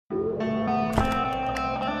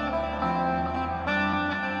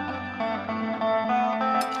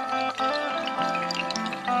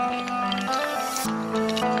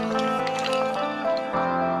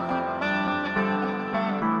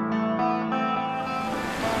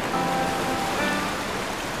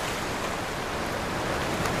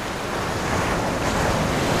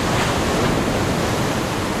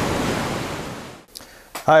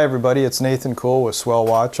Hi everybody, it's Nathan Cool with Swell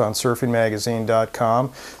Watch on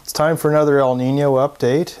surfingmagazine.com. It's time for another El Nino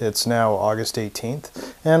update. It's now August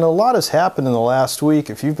 18th, and a lot has happened in the last week.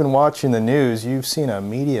 If you've been watching the news, you've seen a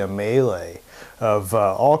media melee of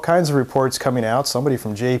all kinds of reports coming out. Somebody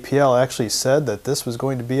from JPL actually said that this was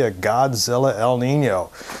going to be a Godzilla El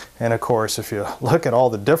Nino. And of course, if you look at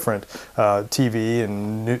all the different TV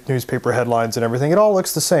and newspaper headlines and everything, it all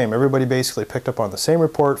looks the same. Everybody basically picked up on the same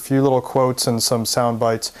report, few little quotes and some sound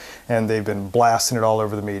bites, and they've been blasting it all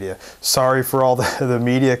over the media. Sorry for all the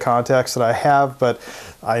media contacts that I have, but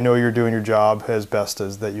I know you're doing your job as best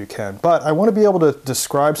as that you can. But I want to be able to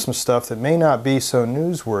describe some stuff that may not be so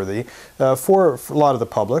newsworthy for a lot of the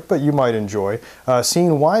public, but you might enjoy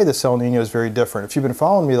seeing why this El Nino is very different. If you've been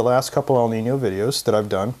following me the last couple El Nino videos that I've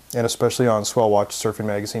done, and especially on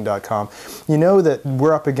swellwatchsurfingmagazine.com, you know that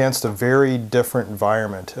we're up against a very different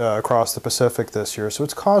environment across the Pacific this year. So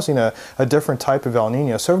it's causing a different type of El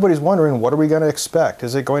Nino. So everybody's wondering, what are we going to expect?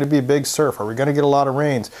 Is it going to be a big surf? Are we going to get a lot of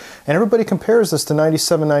rains? And everybody compares this to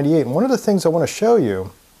 97, 98. And one of the things I want to show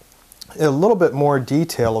you a little bit more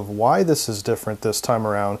detail of why this is different this time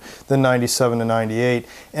around than 97 to 98,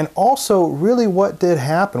 and also really what did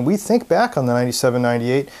happen. We think back on the 97,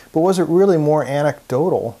 98, but was it really more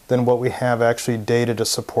anecdotal than what we have actually data to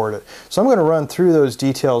support it? So I'm going to run through those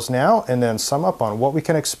details now and then sum up on what we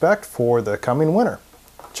can expect for the coming winter.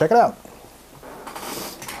 Check it out.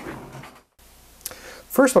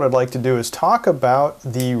 First, what I'd like to do is talk about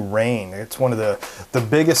the rain. It's one of the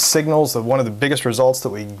biggest signals, one of the biggest results that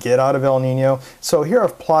we get out of El Nino. So here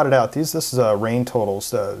I've plotted out these. This is rain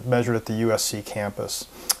totals measured at the USC campus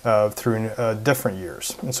through different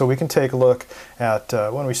years. And so we can take a look at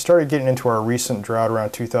when we started getting into our recent drought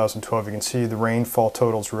around 2012. You can see the rainfall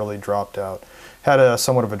totals really dropped out. Had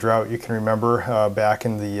somewhat of a drought, you can remember, back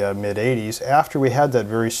in the mid-80s after we had that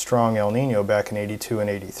very strong El Nino back in 82 and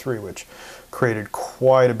 83, which created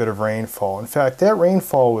quite a bit of rainfall. In fact, that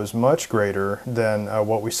rainfall was much greater than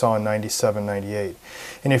what we saw in 97, 98.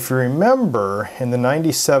 And if you remember, in the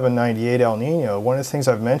 97, 98 El Nino, one of the things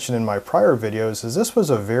I've mentioned in my prior videos is this was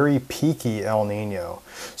a very peaky El Nino.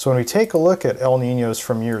 So when we take a look at El Ninos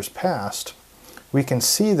from years past, we can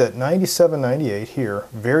see that 97, 98 here,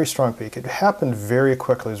 very strong peak. It happened very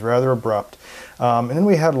quickly, it was rather abrupt. And then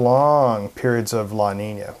we had long periods of La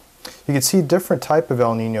Nina. You can see different type of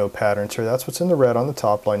El Nino patterns here. That's what's in the red on the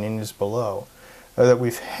top, La Ninas below. That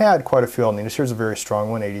we've had quite a few El Ninos. Here's a very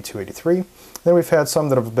strong one, 82, 83. Then we've had some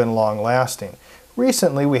that have been long lasting.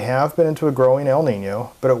 Recently we have been into a growing El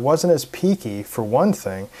Nino, but it wasn't as peaky, for one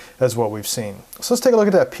thing, as what we've seen. So let's take a look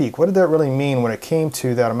at that peak. What did that really mean when it came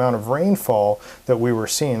to that amount of rainfall that we were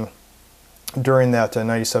seeing during that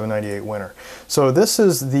 97, 98 winter? So this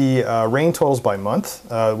is the rain totals by month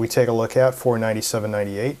we take a look at for 97,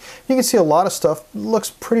 98. You can see a lot of stuff looks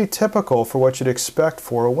pretty typical for what you'd expect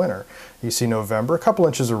for a winter. You see November, a couple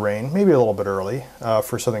inches of rain, maybe a little bit early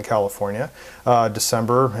for Southern California,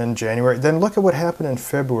 December and January. Then look at what happened in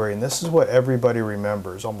February, and this is what everybody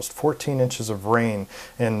remembers, almost 14 inches of rain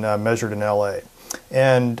measured in LA.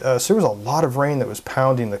 And so there was a lot of rain that was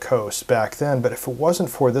pounding the coast back then, but if it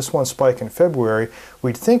wasn't for this one spike in February,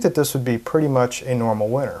 we'd think that this would be pretty much a normal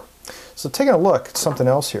winter. So taking a look at something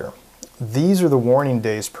else here. These are the warning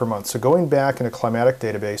days per month. So going back in a climatic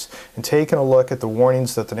database and taking a look at the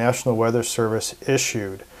warnings that the National Weather Service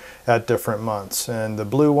issued at different months. And the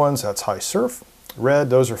blue ones, that's high surf.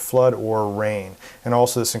 Red, those are flood or rain. And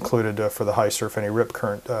also this included for the high surf any rip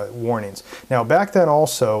current warnings. Now back then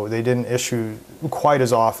also they didn't issue quite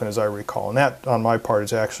as often as I recall, and that on my part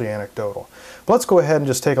is actually anecdotal. But let's go ahead and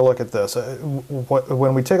just take a look at this.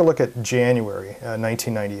 When we take a look at January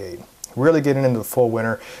 1998, really getting into the full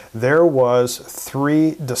winter, there was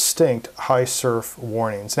 3 distinct high surf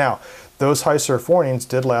warnings. Now those high surf warnings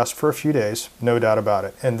did last for a few days, no doubt about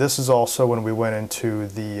it. And this is also when we went into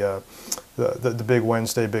the big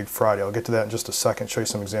Wednesday, big Friday. I'll get to that in just a second, show you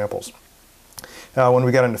some examples. When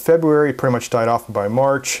we got into February, it pretty much died off. By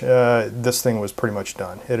March, this thing was pretty much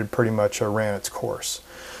done. It had pretty much ran its course.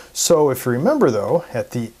 So if you remember though,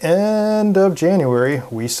 at the end of January,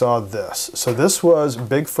 we saw this. So this was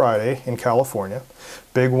Big Friday in California.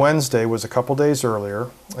 Big Wednesday was a couple days earlier,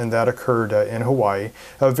 and that occurred in Hawaii.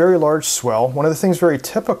 A very large swell. One of the things very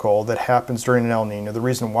typical that happens during an El Nino, the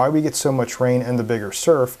reason why we get so much rain and the bigger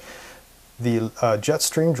surf, the jet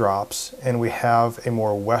stream drops and we have a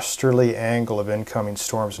more westerly angle of incoming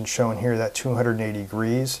storms, and shown here that 280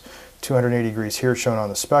 degrees. 280 degrees here shown on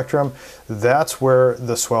the spectrum. That's where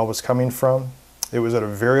the swell was coming from. It was at a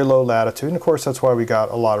very low latitude, and of course that's why we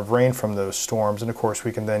got a lot of rain from those storms, and of course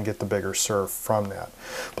we can then get the bigger surf from that.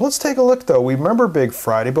 But let's take a look though. We remember Big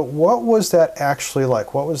Friday, but what was that actually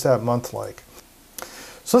like? What was that month like?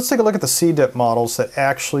 So let's take a look at the C-dip models that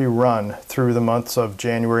actually run through the months of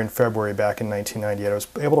January and February back in 1998. I was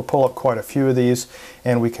able to pull up quite a few of these,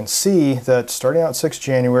 and we can see that starting out 6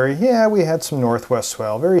 January, yeah, we had some northwest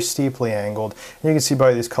swell, very steeply angled. And you can see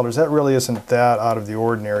by these colors, that really isn't that out of the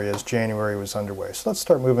ordinary as January was underway. So let's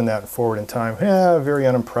start moving that forward in time. Yeah, very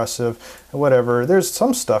unimpressive, whatever. There's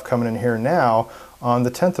some stuff coming in here now on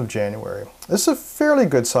the 10th of January. This is a fairly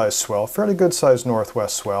good sized swell, fairly good sized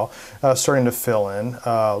northwest swell, starting to fill in.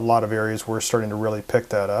 A lot of areas were starting to really pick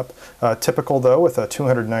that up. Typical though, with a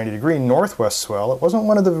 290-degree northwest swell. It wasn't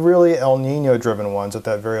one of the really El Nino driven ones at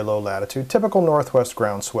that very low latitude. Typical northwest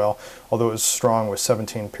ground swell, although it was strong with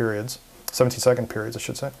 17-second periods, I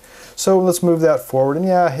should say. So let's move that forward, and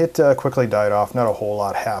yeah, it quickly died off. Not a whole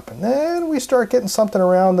lot happened. Then we start getting something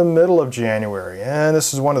around the middle of January, and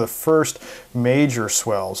this is one of the first major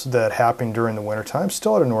swells that happened during the wintertime,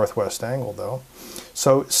 still at a northwest angle though.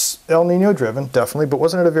 So El Nino driven, definitely, but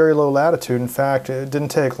wasn't at a very low latitude. In fact, it didn't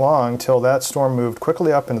take long till that storm moved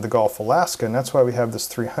quickly up into the Gulf of Alaska, and that's why we have this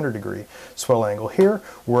 300-degree swell angle here.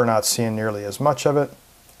 We're not seeing nearly as much of it.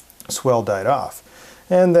 Swell died off.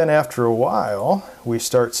 And then after a while, we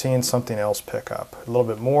start seeing something else pick up. A little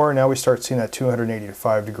bit more. Now we start seeing that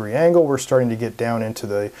 285-degree angle. We're starting to get down into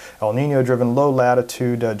the El Nino-driven,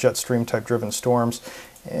 low-latitude, jet stream-type driven storms.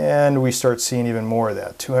 And we start seeing even more of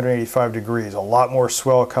that, 285 degrees, a lot more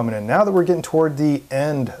swell coming in. Now that we're getting toward the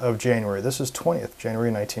end of January, this is 20th,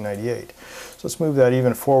 January 1998. So let's move that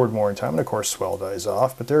even forward more in time. And of course, swell dies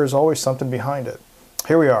off, but there is always something behind it.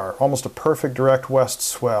 Here we are, almost a perfect direct west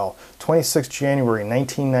swell, 26 January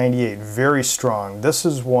 1998, very strong. This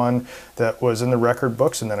is one that was in the record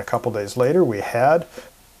books, and then a couple days later we had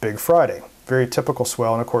Big Friday. Very typical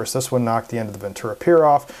swell, and of course this one knocked the end of the Ventura Pier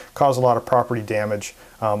off, caused a lot of property damage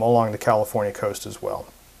along the California coast as well.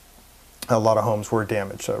 A lot of homes were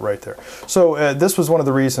damaged right there. So this was one of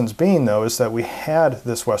the reasons being, though, is that we had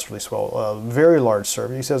this westerly swell, very large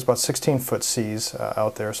surf. You see it's about 16-foot seas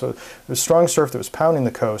out there. So it was strong surf that was pounding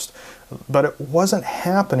the coast, but it wasn't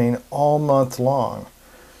happening all month long.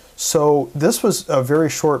 So this was a very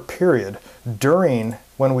short period during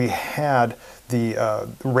when we had the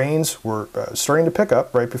rains were starting to pick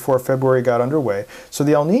up right before February got underway. So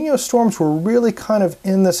the El Nino storms were really kind of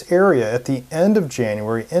in this area at the end of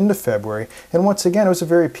January, into February. And once again, it was a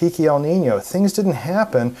very peaky El Nino. Things didn't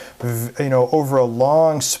happen, over a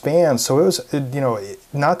long span. So it was,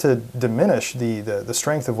 not to diminish the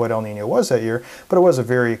strength of what El Nino was that year, but it was a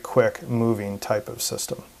very quick moving type of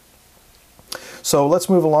system. So let's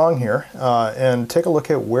move along here and take a look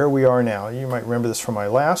at where we are now. You might remember this from my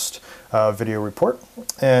last video report.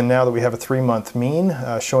 And now that we have a 3-month mean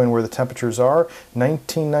showing where the temperatures are,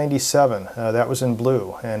 1997, that was in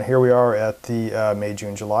blue. And here we are at the May,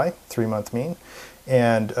 June, July 3-month mean.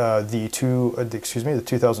 And the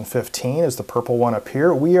 2015 is the purple one up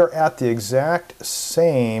here. We are at the exact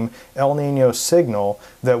same El Nino signal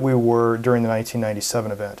that we were during the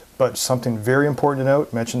 1997 event. But something very important to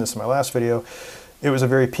note, mentioned this in my last video, it was a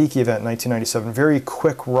very peaky event in 1997, very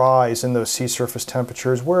quick rise in those sea surface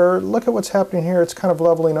temperatures where, look at what's happening here, it's kind of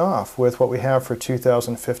leveling off with what we have for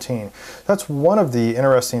 2015. That's one of the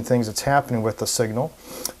interesting things that's happening with the signal.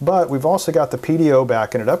 But we've also got the PDO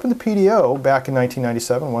backing it up, and the PDO back in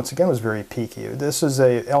 1997, once again, was very peaky. This is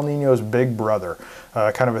a El Nino's big brother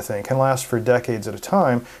kind of a thing, can last for decades at a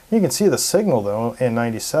time. You can see the signal, though, in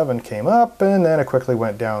 97 came up, and then it quickly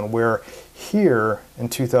went down, where here in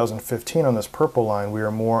 2015 on this purple line, we are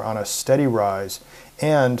more on a steady rise,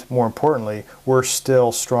 and more importantly, we're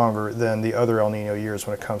still stronger than the other El Nino years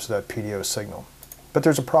when it comes to that PDO signal. But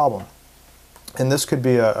there's a problem. And this could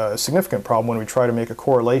be a significant problem when we try to make a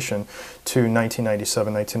correlation to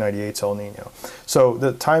 1997, 1998's El Nino. So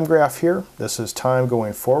the time graph here, this is time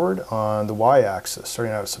going forward on the y-axis,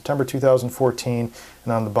 starting out September 2014,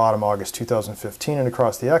 and on the bottom August 2015, and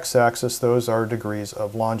across the x-axis, those are degrees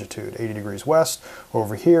of longitude. 80 degrees west.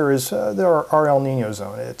 Over here is our El Nino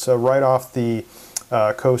zone. It's right off the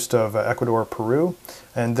coast of Ecuador, Peru.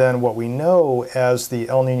 And then what we know as the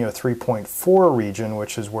El Nino 3.4 region,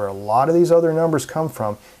 which is where a lot of these other numbers come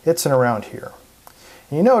from, it's in around here.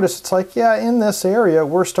 And you notice it's like, yeah, in this area,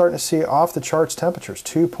 we're starting to see off the charts temperatures,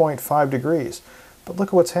 2.5 degrees. But look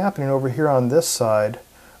at what's happening over here on this side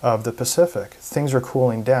of the Pacific. Things are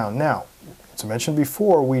cooling down. Now, As I mentioned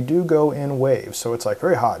before, we do go in waves. So it's like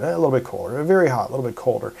very hot, a little bit colder, very hot, a little bit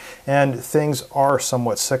colder. And things are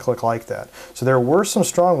somewhat cyclic like that. So there were some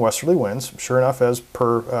strong westerly winds, sure enough, as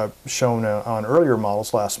per shown on earlier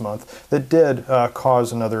models last month, that did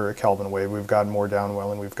cause another Kelvin wave. We've got more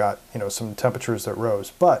downwelling, we've got some temperatures that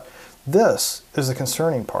rose. But this is the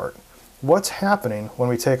concerning part. What's happening when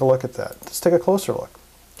we take a look at that? Let's take a closer look.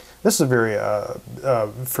 This is a very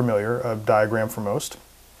familiar diagram for most.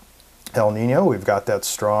 El Nino, we've got that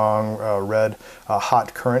strong red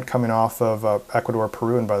hot current coming off of Ecuador,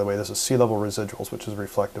 Peru, and by the way, this is sea level residuals, which is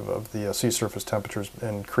reflective of the sea surface temperatures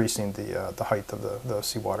increasing the height of the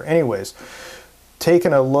seawater. Anyways,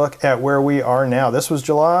 taking a look at where we are now. This was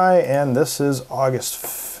July and this is August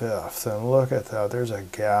 5th, and look at that, there's a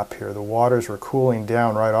gap here. The waters were cooling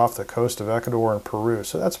down right off the coast of Ecuador and Peru,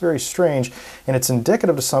 so that's very strange, and it's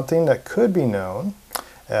indicative of something that could be known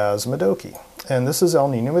as Modoki. And this is El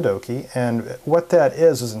Nino Modoki, and what that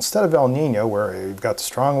is instead of El Nino, where you've got the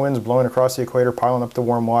strong winds blowing across the equator, piling up the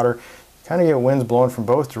warm water, kind of get winds blowing from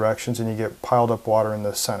both directions and you get piled up water in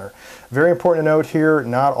the center. Very important to note here,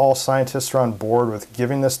 not all scientists are on board with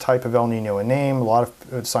giving this type of El Nino a name. A lot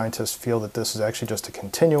of scientists feel that this is actually just a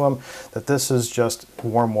continuum, that this is just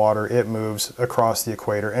warm water, it moves across the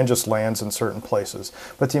equator and just lands in certain places.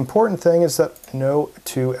 But the important thing is that no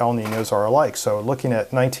two El Ninos are alike. So looking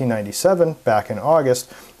at 1997, back in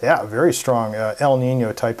August, yeah, very strong El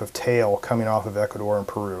Nino type of tail coming off of Ecuador and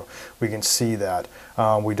Peru. We can see that.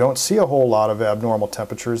 We don't see a whole lot of abnormal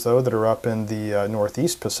temperatures, though, that are up in the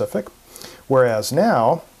Northeast Pacific. Whereas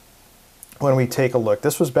now, when we take a look,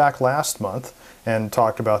 this was back last month and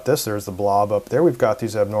talked about this. There's the blob up there. We've got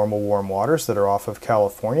these abnormal warm waters that are off of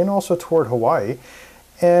California and also toward Hawaii.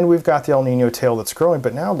 And we've got the El Nino tail that's growing,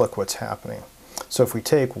 but now look what's happening. So if we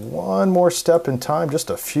take one more step in time, just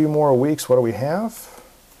a few more weeks, what do we have?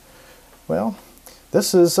 Well,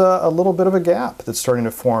 this is a little bit of a gap that's starting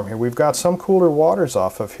to form here. We've got some cooler waters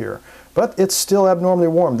off of here, but it's still abnormally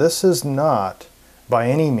warm. This is not, by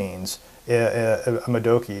any means, a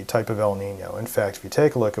Modoki type of El Nino. In fact, if you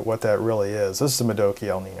take a look at what that really is, this is a Modoki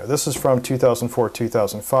El Nino. This is from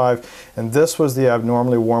 2004-2005, and this was the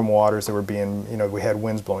abnormally warm waters that were being, we had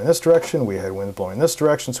winds blowing this direction, we had winds blowing this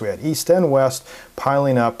direction, so we had east and west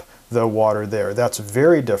piling up the water there. That's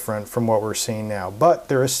very different from what we're seeing now, but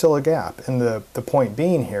there is still a gap, and the point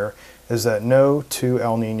being here is that no two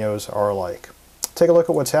El Ninos are alike. Take a look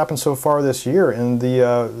at what's happened so far this year in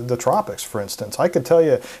the tropics, for instance. I could tell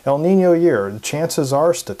you, El Nino year, the chances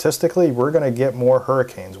are statistically we're going to get more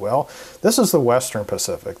hurricanes. Well, this is the Western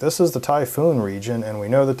Pacific. This is the typhoon region, and we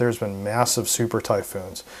know that there's been massive super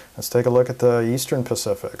typhoons. Let's take a look at the Eastern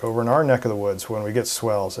Pacific over in our neck of the woods when we get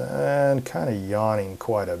swells, and kind of yawning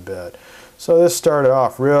quite a bit. So this started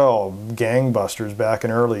off real gangbusters back in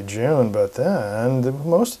early June, but then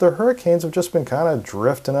most of the hurricanes have just been kind of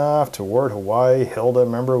drifting off toward Hawaii. Hilda,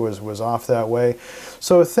 remember, was off that way.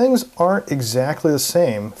 So things aren't exactly the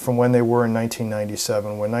same from when they were in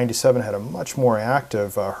 1997, when 97 had a much more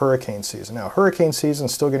active hurricane season. Now, hurricane season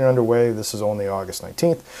is still getting underway. This is only August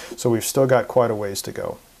 19th, so we've still got quite a ways to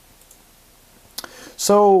go.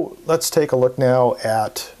 So let's take a look now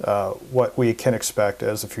at what we can expect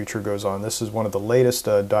as the future goes on. This is one of the latest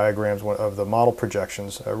diagrams of the model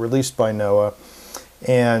projections released by NOAA.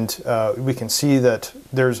 And we can see that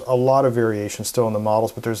there's a lot of variation still in the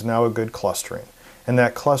models, but there's now a good clustering. And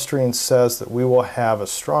that clustering says that we will have a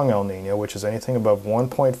strong El Nino, which is anything above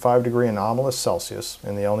 1.5 degree anomalous Celsius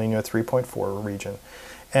in the El Nino 3.4 region,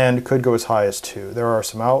 and could go as high as 2. There are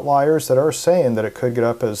some outliers that are saying that it could get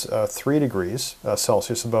up as 3 degrees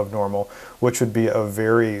Celsius above normal, which would be a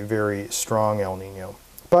very, very strong El Nino.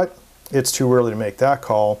 But it's too early to make that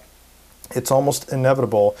call. It's almost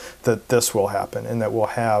inevitable that this will happen and that we'll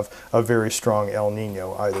have a very strong El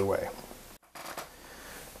Nino either way.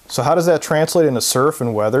 So how does that translate into surf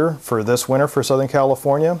and weather for this winter for Southern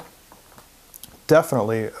California?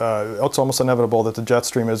 Definitely, it's almost inevitable that the jet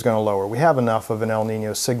stream is going to lower. We have enough of an El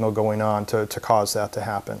Nino signal going on to cause that to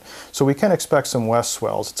happen. So we can expect some west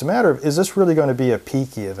swells. It's a matter of, is this really going to be a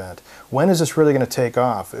peaky event? When is this really going to take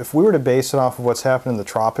off? If we were to base it off of what's happened in the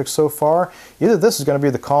tropics so far, either this is going to be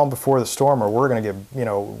the calm before the storm, or we're going to get,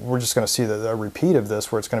 we're just going to see a repeat of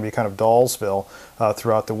this where it's going to be kind of Dollsville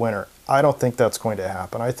throughout the winter. I don't think that's going to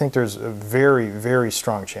happen. I think there's a very, very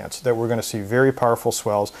strong chance that we're going to see very powerful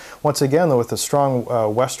swells, once again, though, with a strong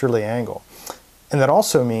westerly angle. And that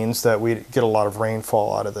also means that we get a lot of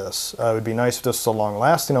rainfall out of this. It would be nice if this was a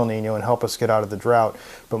long-lasting El Nino and help us get out of the drought,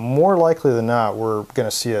 but more likely than not, we're going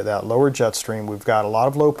to see that lower jet stream. We've got a lot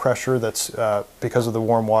of low pressure that's because of the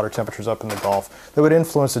warm water temperatures up in the Gulf that would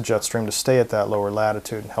influence the jet stream to stay at that lower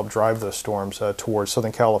latitude and help drive those storms towards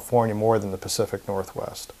Southern California more than the Pacific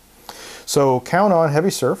Northwest. So count on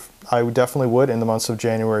heavy surf. I definitely would in the months of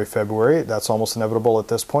January, February. That's almost inevitable at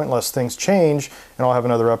this point unless things change, and I'll have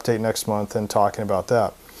another update next month and talking about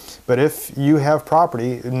that. But if you have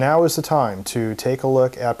property, now is the time to take a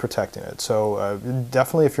look at protecting it. So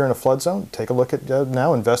definitely if you're in a flood zone, take a look at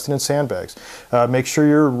now investing in sandbags. Make sure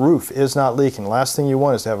your roof is not leaking. Last thing you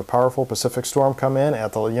want is to have a powerful Pacific storm come in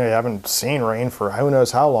at the, you haven't seen rain for who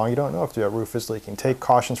knows how long. You don't know if your roof is leaking. Take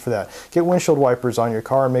cautions for that. Get windshield wipers on your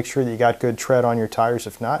car and make sure that you got good tread on your tires.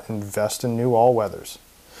 If not, invest in new all-weathers.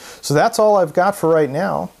 So that's all I've got for right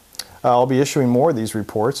now. I'll be issuing more of these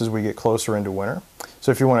reports as we get closer into winter.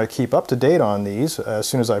 So if you want to keep up to date on these, as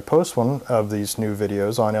soon as I post one of these new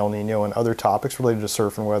videos on El Nino and other topics related to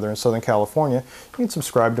surf and weather in Southern California, you can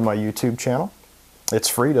subscribe to my YouTube channel. It's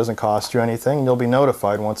free, doesn't cost you anything, and you'll be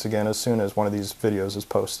notified once again as soon as one of these videos is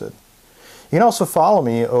posted. You can also follow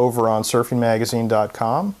me over on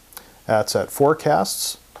surfingmagazine.com. That's at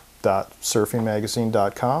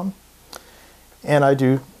forecasts.surfingmagazine.com. And I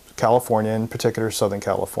do California, in particular Southern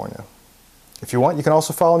California. If you want, you can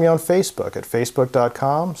also follow me on Facebook at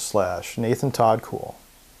facebook.com/NathanToddCool.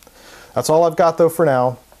 That's all I've got though for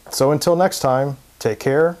now. So until next time, take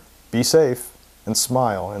care, be safe, and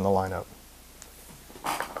smile in the lineup.